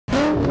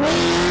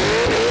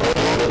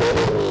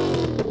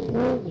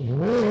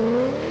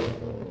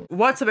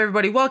What's up,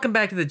 everybody? Welcome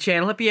back to the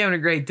channel. Hope you're having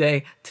a great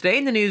day. Today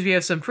in the news, we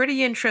have some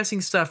pretty interesting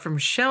stuff from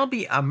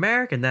Shelby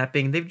American. That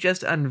being, they've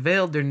just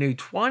unveiled their new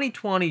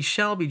 2020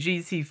 Shelby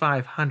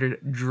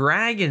GT500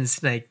 Dragon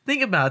Snake.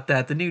 Think about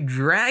that, the new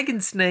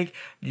Dragon Snake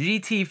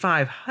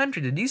GT500.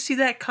 Did you see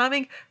that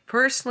coming?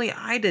 Personally,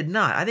 I did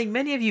not. I think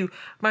many of you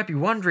might be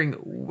wondering,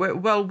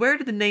 where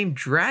did the name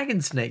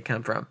Dragon Snake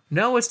come from?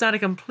 No, it's not a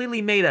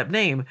completely made-up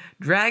name.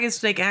 Dragon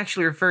Snake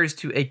actually refers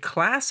to a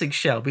classic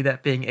Shelby,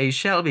 that being a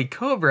Shelby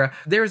Cobra.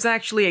 There was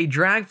actually a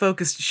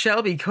drag-focused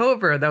Shelby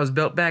Cobra that was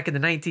built back in the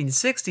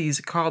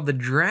 1960s called the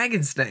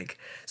Dragon Snake.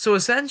 So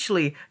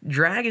essentially,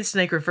 Dragon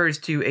Snake refers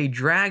to a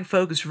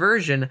drag-focused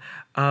version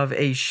of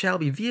a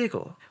Shelby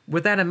vehicle.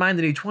 With that in mind,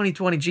 the new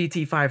 2020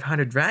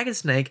 GT500 Dragon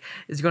Snake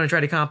is going to try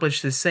to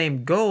accomplish the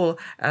same goal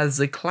as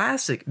the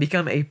classic,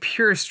 become a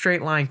pure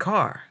straight line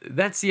car.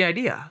 That's the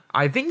idea.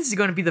 I think this is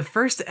going to be the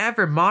first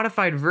ever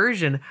modified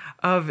version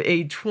of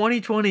a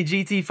 2020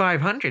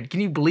 GT500.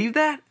 Can you believe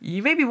that?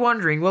 You may be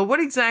wondering, well, what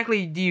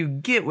exactly do you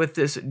get with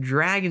this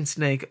Dragon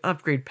Snake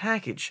upgrade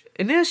package?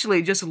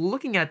 Initially, just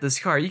looking at this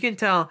car, you can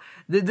tell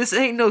that this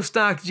ain't no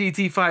stock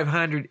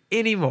GT500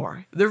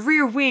 anymore. The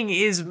rear wing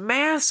is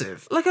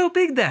massive. Look how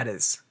big that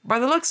is. By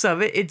the looks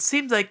of it, it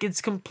seems like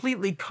it's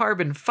completely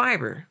carbon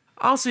fiber.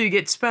 Also, you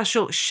get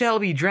special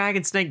Shelby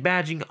Dragon Snake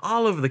badging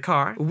all over the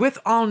car, with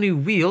all new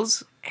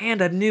wheels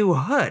and a new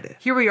hood.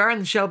 Here we are on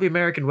the Shelby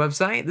American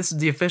website. This is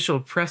the official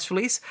press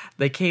release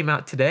that came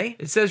out today.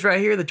 It says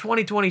right here, the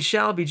 2020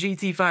 Shelby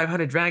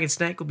GT500 Dragon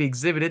Snake will be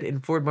exhibited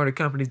in Ford Motor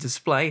Company's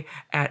display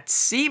at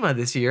SEMA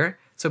this year.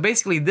 So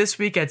basically, this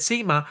week at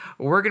SEMA,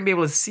 we're going to be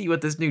able to see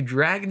what this new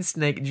Dragon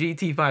Snake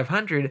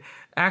GT500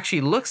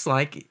 actually looks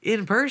like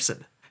in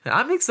person.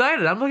 I'm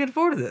excited. I'm looking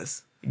forward to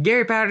this.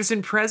 Gary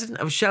Patterson, president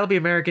of Shelby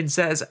American,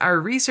 says, "Our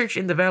research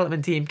and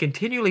development team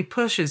continually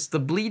pushes the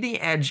bleeding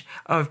edge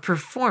of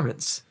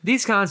performance.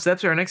 These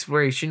concepts are an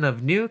exploration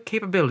of new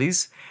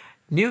capabilities,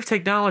 new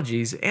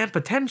technologies, and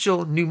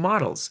potential new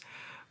models.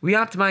 We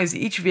optimize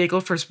each vehicle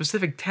for a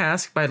specific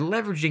task by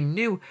leveraging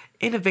new,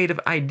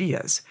 innovative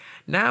ideas.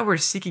 Now we're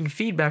seeking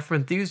feedback from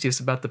enthusiasts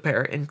about the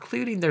pair,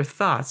 including their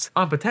thoughts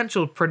on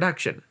potential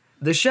production."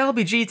 The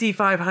Shelby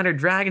GT500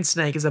 Dragon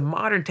Snake is a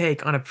modern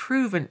take on a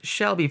proven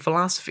Shelby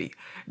philosophy.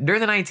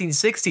 During the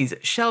 1960s,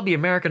 Shelby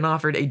American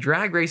offered a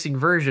drag racing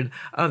version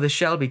of the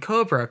Shelby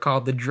Cobra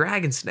called the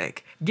Dragon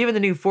Snake. Given the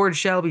new Ford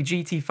Shelby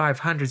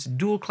GT500's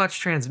dual-clutch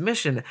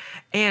transmission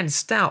and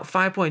stout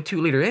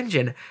 5.2-liter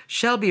engine,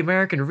 Shelby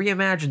American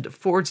reimagined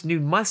Ford's new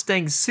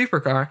Mustang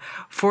supercar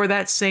for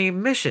that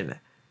same mission.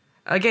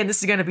 Again,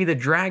 this is going to be the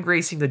drag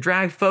racing, the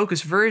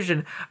drag-focused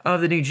version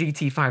of the new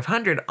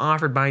GT500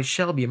 offered by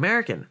Shelby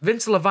American.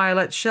 Vince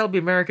LaViolette, Shelby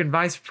American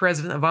Vice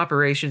President of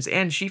Operations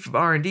and Chief of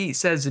R&D,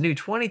 says the new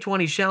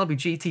 2020 Shelby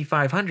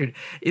GT500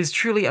 is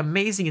truly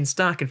amazing in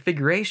stock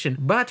configuration,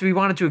 but we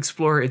wanted to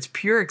explore its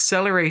pure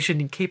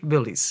acceleration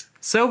capabilities.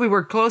 So we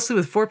worked closely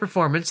with Ford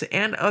Performance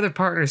and other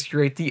partners to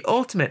create the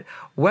ultimate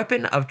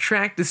weapon of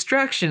track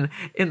destruction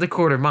in the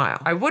quarter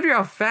mile. I wonder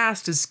how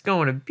fast it's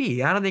going to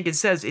be. I don't think it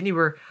says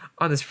anywhere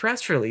on this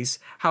press release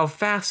how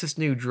fast this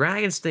new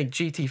Dragon Snake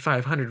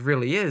GT500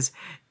 really is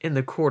in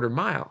the quarter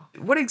mile.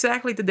 What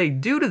exactly did they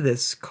do to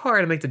this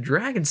car to make the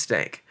Dragon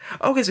Snake?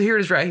 Okay, so here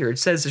it is right here. It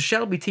says the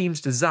Shelby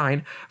team's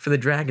design for the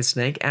Dragon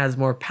Snake adds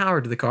more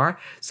power to the car,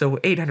 so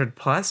 800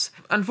 plus.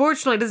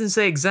 Unfortunately, it doesn't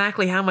say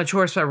exactly how much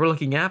horsepower we're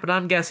looking at, but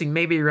I'm guessing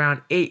maybe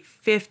around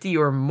 850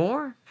 or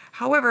more.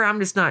 However, I'm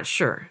just not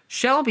sure.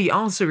 Shelby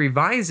also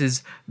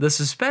revises the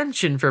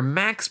suspension for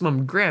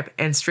maximum grip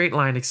and straight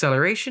line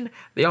acceleration.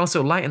 They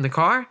also lighten the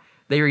car.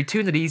 They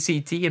retune the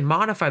DCT and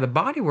modify the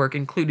bodywork,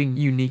 including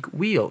unique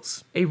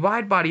wheels. A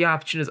wide body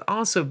option is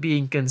also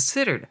being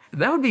considered.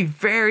 That would be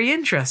very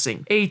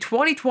interesting. A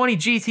 2020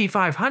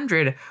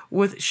 GT500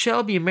 with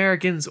Shelby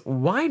American's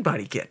wide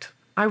body kit.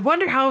 I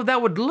wonder how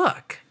that would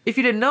look. If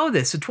you didn't know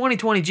this, the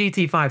 2020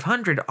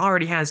 GT500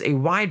 already has a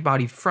wide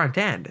body front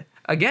end.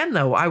 Again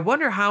though, I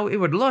wonder how it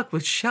would look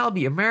with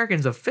Shelby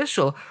American's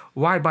official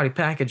wide body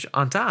package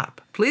on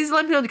top. Please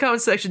let me know in the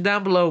comment section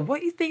down below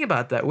what you think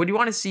about that. Would you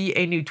want to see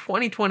a new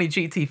 2020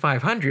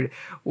 GT500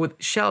 with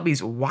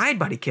Shelby's wide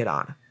body kit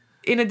on?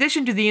 In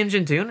addition to the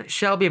engine tune,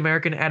 Shelby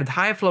American added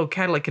high-flow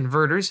catalytic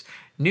converters,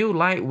 new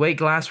lightweight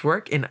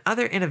glasswork, and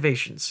other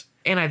innovations.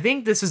 And I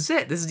think this is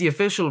it. This is the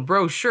official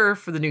brochure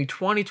for the new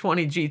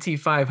 2020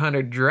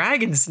 GT500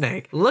 Dragon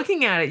Snake.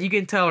 Looking at it, you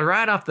can tell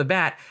right off the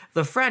bat,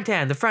 the front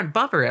end, the front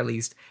bumper at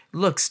least,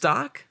 looks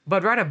stock,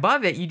 but right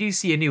above it, you do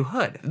see a new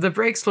hood. The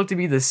brakes look to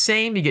be the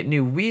same. You get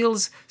new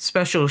wheels,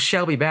 special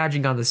Shelby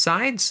badging on the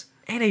sides,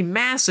 and a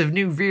massive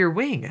new rear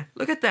wing.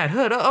 Look at that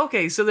hood. Oh,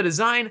 okay, so the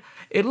design,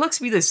 it looks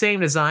to be the same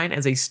design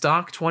as a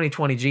stock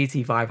 2020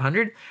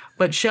 GT500,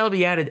 but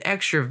Shelby added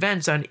extra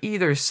vents on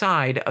either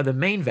side of the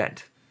main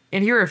vent.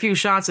 And here are a few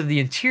shots of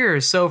the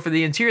interior. So for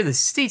the interior, the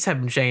seats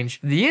have been changed.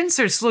 The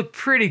inserts look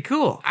pretty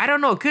cool. I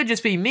don't know, it could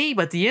just be me,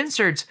 but the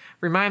inserts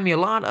remind me a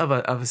lot of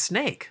a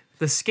snake.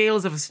 The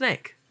scales of a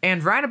snake.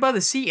 And right above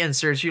the seat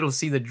inserts, you'll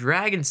see the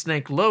Dragon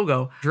Snake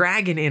logo,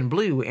 dragon in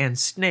blue and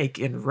snake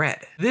in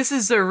red. This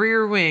is the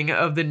rear wing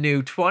of the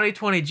new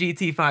 2020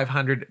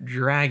 GT500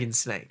 Dragon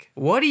Snake.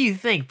 What do you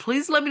think?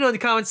 Please let me know in the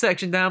comment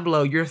section down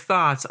below your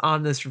thoughts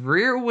on this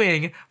rear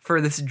wing for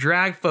this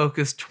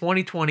drag-focused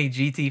 2020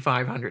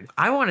 GT500.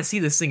 I want to see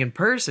this thing in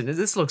person.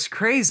 This looks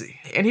crazy.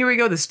 And here we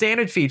go, the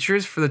standard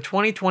features for the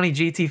 2020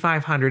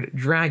 GT500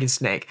 Dragon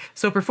Snake.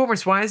 So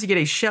performance-wise, you get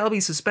a Shelby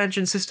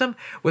suspension system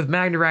with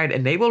MagneRide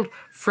enabled,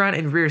 front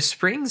and rear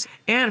springs,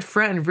 and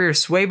front and rear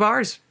sway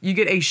bars. You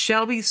get a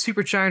Shelby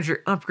supercharger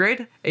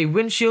upgrade, a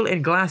windshield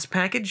and glass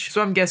package,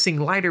 so I'm guessing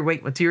lighter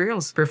weight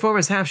materials,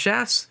 performance half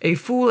shafts, a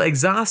full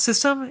exhaust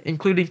system,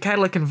 including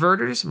catalytic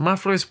converters,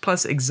 mufflers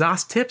plus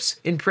exhaust tips,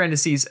 in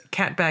parentheses,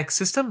 catback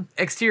system.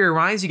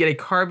 Exterior-wise, you get a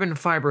carbon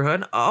fiber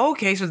hood.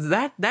 Okay, so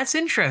that's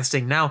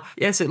interesting. Now,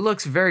 yes, it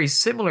looks very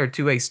similar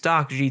to a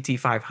stock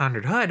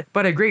GT500 hood,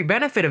 but a great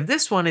benefit of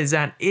this one is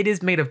that it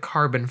is made of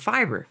carbon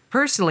fiber.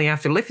 Personally,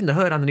 after lifting the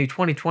hood on the new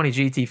 2020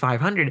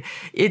 GT500,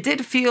 it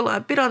did feel a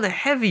bit on the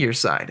heavier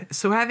side,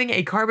 so having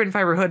a carbon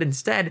fiber hood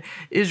instead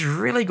is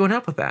really going to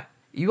help with that.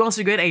 You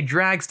also get a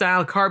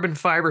drag-style carbon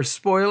fiber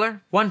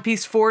spoiler,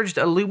 one-piece forged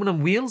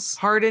aluminum wheels,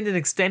 hardened and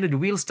extended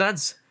wheel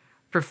studs,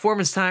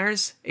 performance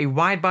tires, a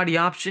wide-body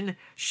option,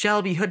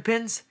 Shelby hood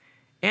pins,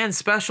 and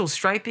special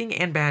striping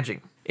and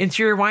badging.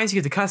 Interior-wise, you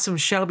get the custom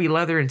Shelby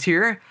leather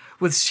interior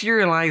with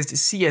serialized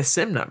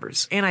CSM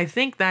numbers. And I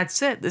think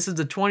that's it. This is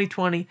the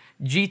 2020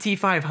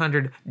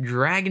 GT500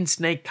 Dragon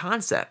Snake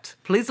concept.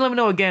 Please let me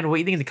know again what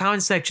you think in the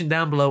comment section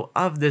down below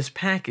of this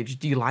package.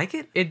 Do you like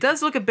it? It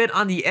does look a bit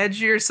on the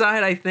edgier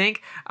side, I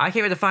think. I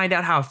can't wait to find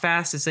out how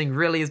fast this thing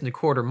really is in a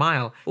quarter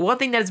mile. One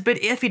thing that's a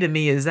bit iffy to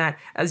me is that,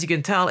 as you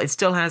can tell, it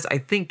still has, I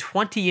think,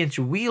 20-inch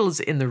wheels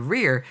in the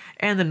rear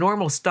and the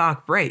normal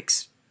stock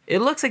brakes. It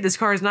looks like this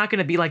car is not going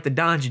to be like the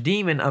Dodge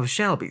Demon of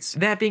Shelby's,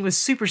 that being with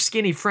super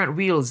skinny front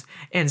wheels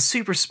and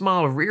super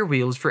small rear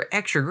wheels for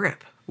extra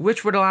grip,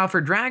 which would allow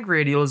for drag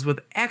radials with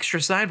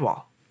extra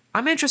sidewall.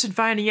 I'm interested in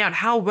finding out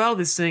how well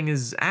this thing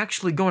is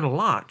actually going to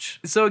launch.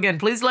 So again,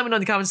 please let me know in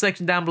the comment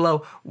section down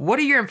below, what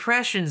are your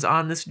impressions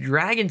on this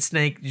Dragon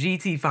Snake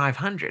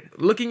GT500?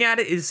 Looking at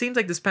it, it seems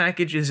like this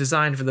package is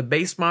designed for the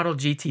base model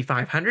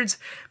GT500s,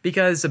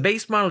 because the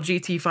base model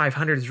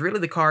GT500 is really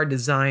the car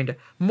designed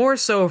more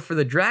so for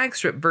the drag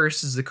strip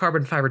versus the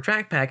carbon fiber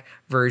track pack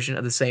version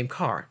of the same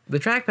car. The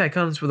track pack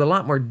comes with a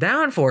lot more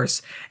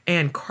downforce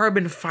and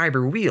carbon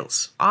fiber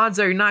wheels. Odds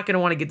are you're not going to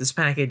want to get this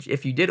package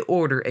if you did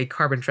order a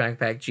carbon track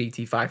pack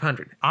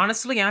GT500.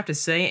 Honestly, I have to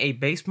say a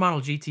base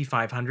model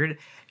GT500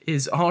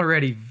 is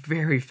already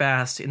very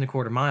fast in the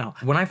quarter mile.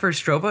 When I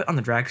first drove it on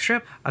the drag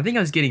strip, I think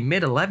I was getting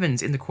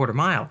mid-11s in the quarter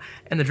mile,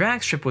 and the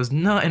drag strip was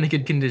not in a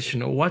good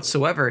condition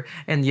whatsoever,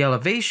 and the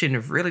elevation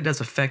really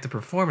does affect the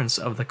performance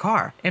of the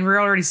car. And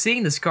we're already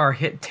seeing this car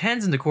hit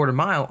 10s in the quarter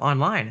mile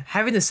online.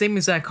 Having the same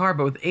exact car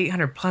but with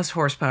 800 plus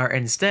horsepower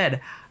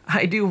instead,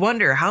 I do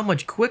wonder how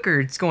much quicker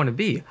it's going to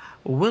be.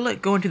 Will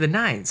it go into the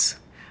 9s?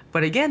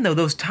 But again though,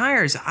 those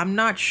tires, I'm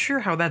not sure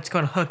how that's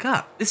going to hook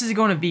up. This is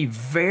going to be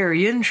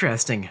very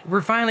interesting.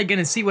 We're finally going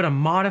to see what a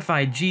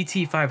modified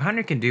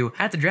GT500 can do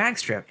at the drag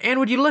strip. And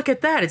when you look at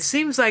that, it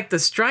seems like the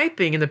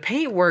striping and the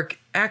paintwork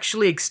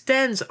actually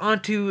extends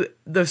onto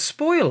the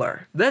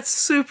spoiler. That's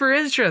super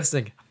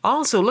interesting.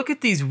 Also, look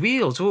at these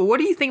wheels. What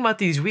do you think about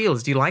these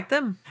wheels? Do you like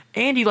them?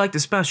 And do you like the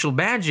special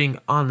badging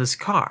on this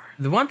car?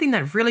 The one thing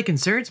that really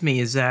concerns me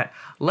is that,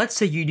 let's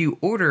say you do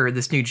order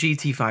this new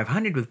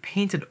GT500 with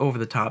painted over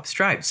the top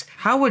stripes.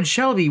 How would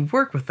Shelby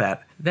work with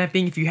that? That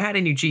being, if you had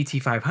a new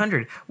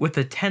GT500 with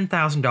the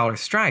 $10,000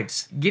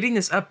 stripes, getting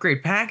this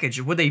upgrade package,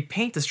 would they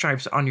paint the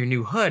stripes on your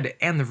new hood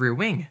and the rear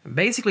wing?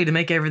 Basically to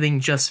make everything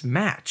just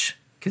match.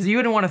 Because you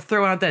wouldn't want to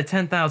throw out that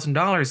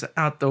 $10,000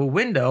 out the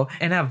window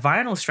and have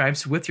vinyl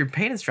stripes with your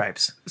painted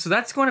stripes. So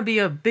that's going to be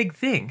a big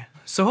thing.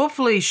 So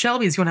hopefully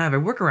Shelby is going to have a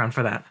workaround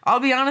for that. I'll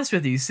be honest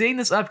with you, seeing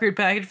this upgrade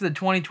package for the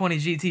 2020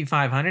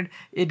 GT500,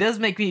 it does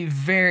make me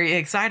very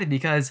excited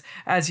because,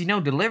 as you know,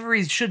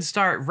 deliveries should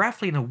start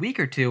roughly in a week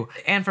or two,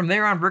 and from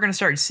there on we're going to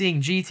start seeing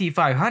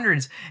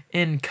GT500s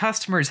in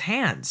customers'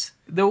 hands.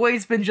 The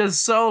wait's been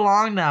just so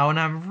long now, and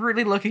I'm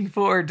really looking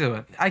forward to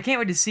it. I can't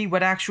wait to see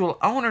what actual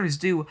owners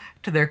do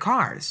to their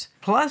cars.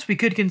 Plus, we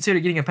could consider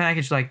getting a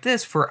package like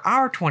this for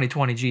our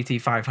 2020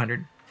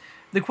 GT500.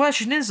 The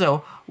question is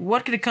though,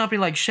 what could a company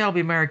like Shelby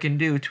American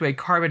do to a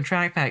carbon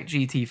track pack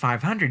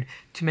GT500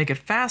 to make it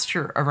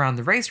faster around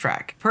the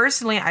racetrack?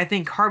 Personally, I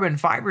think carbon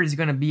fiber is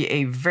going to be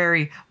a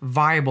very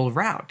viable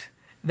route.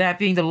 That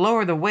being to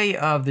lower the weight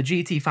of the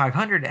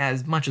GT500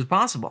 as much as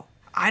possible.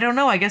 I don't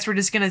know, I guess we're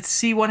just going to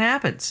see what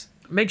happens.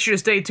 Make sure to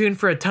stay tuned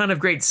for a ton of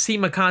great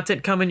SEMA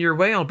content coming your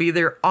way. I'll be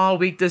there all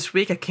week this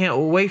week. I can't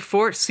wait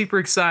for it. Super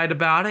excited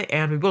about it,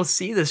 and we will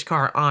see this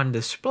car on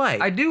display.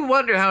 I do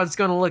wonder how it's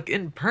going to look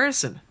in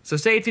person, so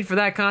stay tuned for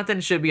that content.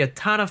 It should be a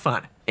ton of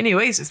fun.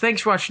 Anyways,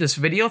 thanks for watching this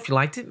video. If you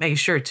liked it, make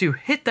sure to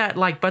hit that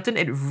like button.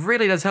 It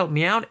really does help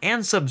me out,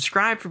 and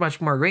subscribe for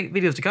much more great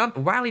videos to come.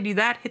 While you do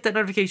that, hit that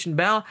notification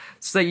bell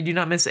so that you do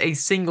not miss a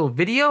single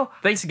video.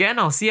 Thanks again.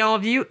 I'll see all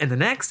of you in the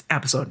next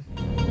episode.